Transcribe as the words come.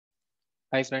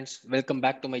Hi friends, welcome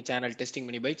back to my channel Testing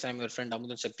Mini Bytes. I'm your friend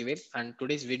Amudan Shaktiver, and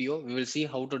today's video we will see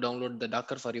how to download the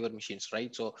Docker for your machines.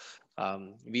 Right, so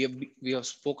we have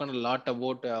spoken a lot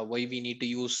about why we need to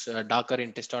use Docker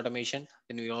in test automation.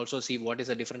 Then we also see what is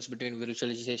the difference between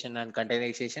virtualization and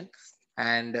containerization,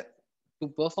 and to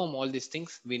perform all these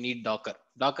things we need Docker.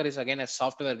 Docker is again a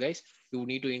software, guys. You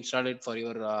need to install it for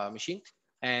your machine.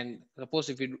 And suppose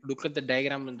if you look at the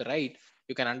diagram on the right,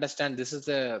 you can understand this is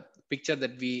the picture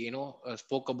that we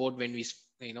spoke about when we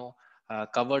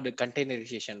covered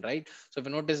containerization, right? So if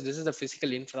you notice, this is the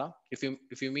physical infra. If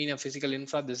you mean a physical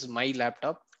infra, this is my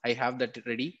laptop. I have that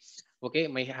ready. Okay,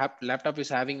 my laptop is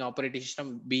having operating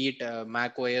system, be it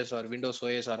Mac OS or Windows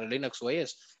OS or Linux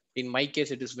OS. In my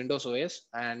case it is Windows OS,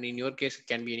 and in your case it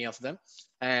can be any of them.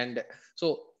 And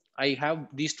so I have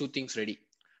these two things ready.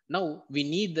 Now we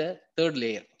need the third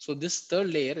layer. So this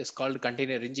third layer is called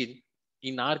container engine.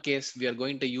 In our case we are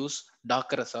going to use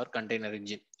Docker as our container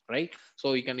engine, right?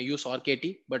 So you can use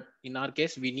RKT, but in our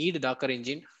case we need Docker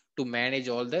engine to manage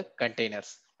all the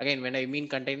containers. Again, when I mean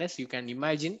containers, you can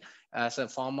imagine as a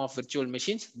form of virtual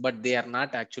machines, but they are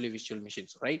not actually virtual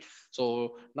machines, right?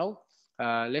 So now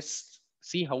let's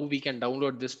see how we can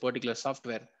download this particular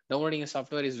software. Downloading a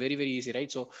software is very easy,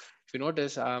 right? So if you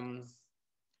notice,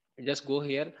 just go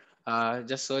here,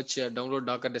 just search download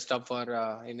Docker desktop for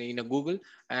in a Google,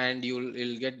 and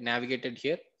you'll get navigated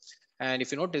here. And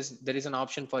if you notice, there is an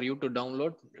option for you to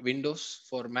download Windows,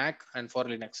 for Mac, and for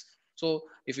Linux. So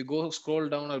if you go scroll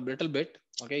down a little bit,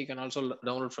 okay, you can also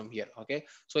download from here. Okay,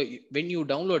 so when you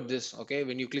download this, okay,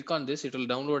 when you click on this, it will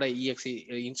download a exe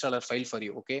installer file for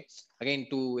you. Okay, again,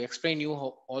 to explain you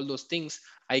how, all those things,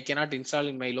 I cannot install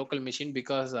in my local machine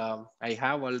because I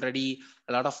have already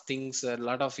a lot of things, a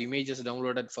lot of images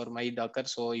downloaded for my Docker.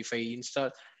 So if I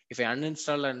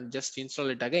uninstall and just install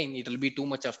it again, it will be too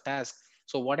much of task.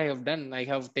 So what I have done, I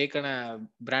have taken a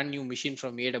brand new machine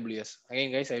from AWS.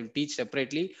 Again, guys, I will teach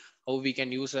separately how we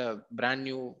can use a brand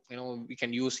new, we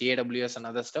can use AWS and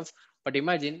other stuff. But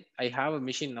imagine I have a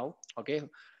machine now. Okay,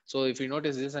 so if you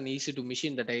notice, this is an EC2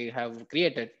 machine that I have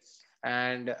created,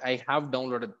 and I have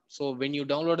downloaded. So when you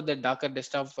download the Docker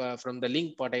desktop from the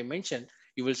link what I mentioned,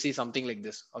 you will see something like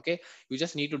this. Okay, you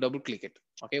just need to double click it.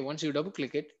 Okay, once you double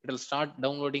click it, it will start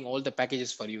downloading all the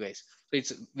packages for you guys. So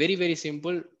it's very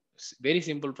simple, very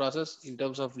simple process. In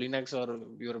terms of Linux or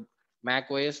your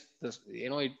Mac OS, this,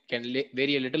 it can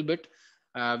vary a little bit.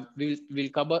 We'll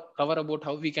cover about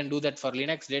how we can do that for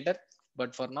Linux later.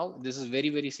 But for now, this is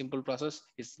very simple process.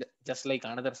 It's just like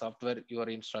another software you are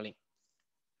installing,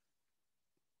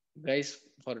 guys.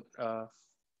 For So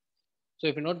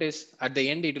if you notice at the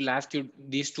end, it will ask you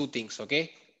these two things. Okay.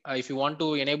 If you want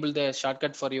to enable the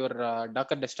shortcut for your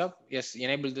Docker desktop, yes,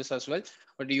 enable this as well.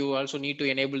 But you also need to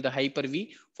enable the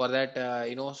Hyper-V for that,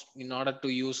 in order to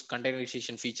use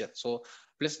containerization feature. So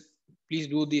please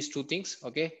do these two things.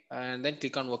 Okay. And then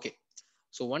click on OK.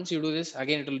 So once you do this,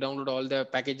 again, it will download all the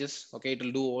packages. Okay. It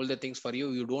will do all the things for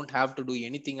you. You don't have to do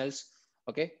anything else.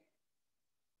 Okay.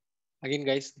 Again,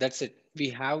 guys, that's it. We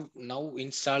have now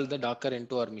installed the Docker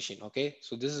into our machine. Okay,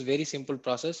 so this is very simple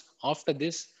process. After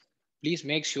this, please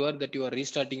make sure that you are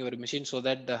restarting your machine so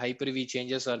that the Hyper-V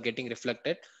changes are getting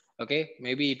reflected. Okay,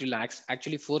 maybe it will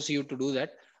actually force you to do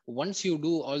that. Once you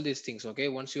do all these things, okay,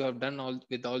 once you have done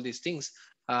all these things,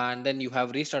 and then you have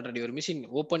restarted your machine,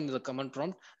 open the command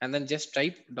prompt and then just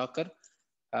type Docker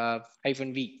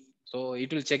 -v. So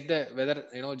it will check the whether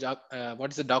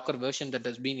what is the Docker version that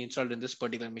has been installed in this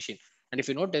particular machine. And if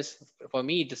you notice, for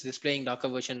me it is displaying Docker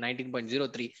version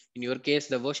 19.03. In your case,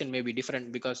 the version may be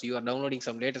different because you are downloading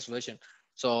some latest version.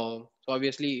 So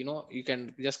obviously, you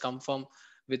can just confirm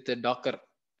with the Docker,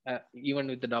 even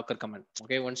with the Docker command.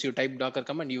 Okay, once you type Docker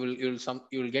command, you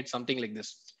will get something like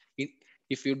this.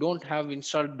 If you don't have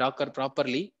installed Docker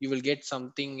properly, you will get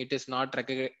something, it is not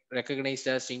recognized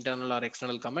as internal or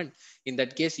external command. In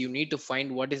that case, you need to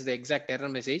find what is the exact error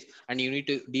message and you need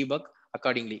to debug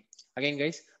accordingly. Again,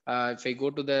 guys, if I go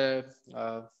to the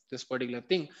this particular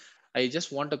thing, I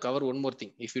just want to cover one more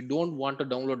thing. If you don't want to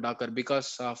download Docker because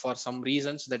for some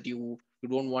reasons that you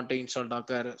don't want to install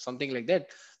Docker, something like that,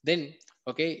 then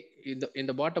okay, in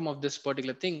the bottom of this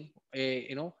particular thing,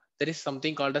 there is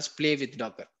something called as play with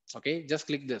Docker. Okay, just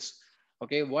click this.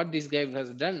 Okay, what this guy has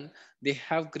done, they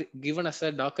have given us a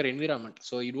Docker environment,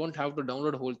 so you don't have to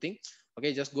download the whole thing.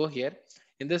 Okay, just go here.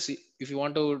 In this, if you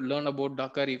want to learn about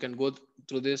Docker, you can go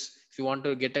through this. If you want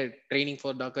to get a training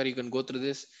for Docker, you can go through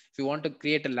this. If you want to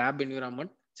create a lab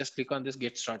environment, just click on this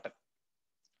get started.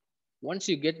 Once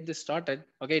you get this started,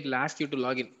 okay, it'll ask you to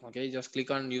log in. Okay, just click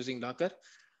on using Docker.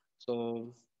 So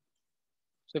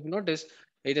if you notice,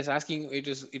 it is asking,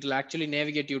 it will actually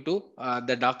navigate you to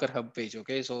the Docker hub page.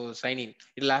 Okay, so sign in,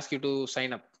 it will ask you to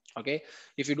sign up. Okay,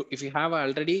 if you have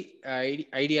already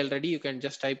ID already, you can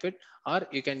just type it, or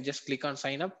you can just click on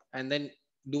sign up and then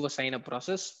do a sign up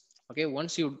process. Okay,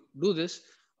 once you do this,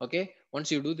 okay,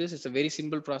 once you do this, it's a very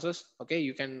simple process. Okay,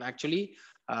 you can actually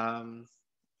um,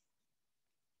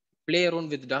 play around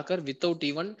with Docker without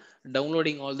even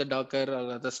downloading all the Docker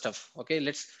or other stuff.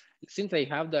 Okay, since I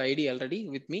have the ID already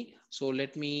with me, so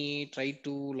let me try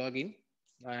to log in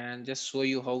and just show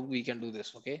you how we can do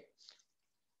this. Okay,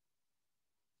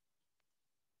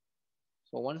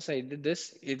 so once I did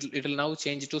this, it'll now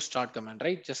change to start command,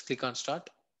 right? Just click on start.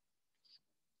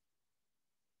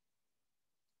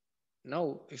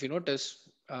 Now, if you notice,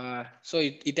 so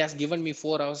it has given me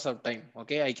 4 hours of time.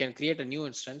 Okay, I can create a new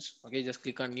instance. Okay, just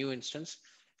click on new instance.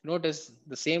 Notice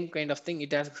the same kind of thing.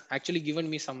 It has actually given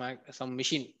me some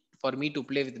machine for me to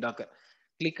play with Docker.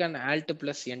 Click on Alt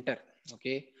plus Enter.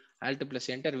 Okay, Alt plus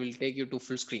Enter will take you to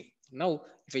full screen. Now,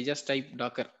 if I just type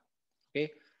Docker,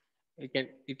 okay,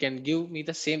 you can give me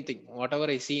the same thing whatever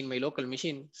I see in my local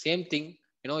machine, same thing.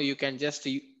 You can just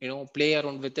play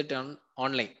around with it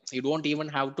online. You don't even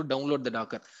have to download the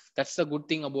Docker. That's the good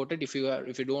thing about it. If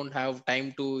you don't have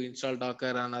time to install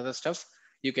Docker and other stuff,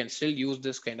 you can still use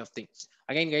this kind of thing.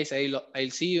 Again, guys, I'll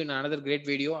see you in another great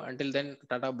video. Until then,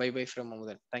 tata, bye bye from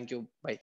Amudan. Thank you, bye.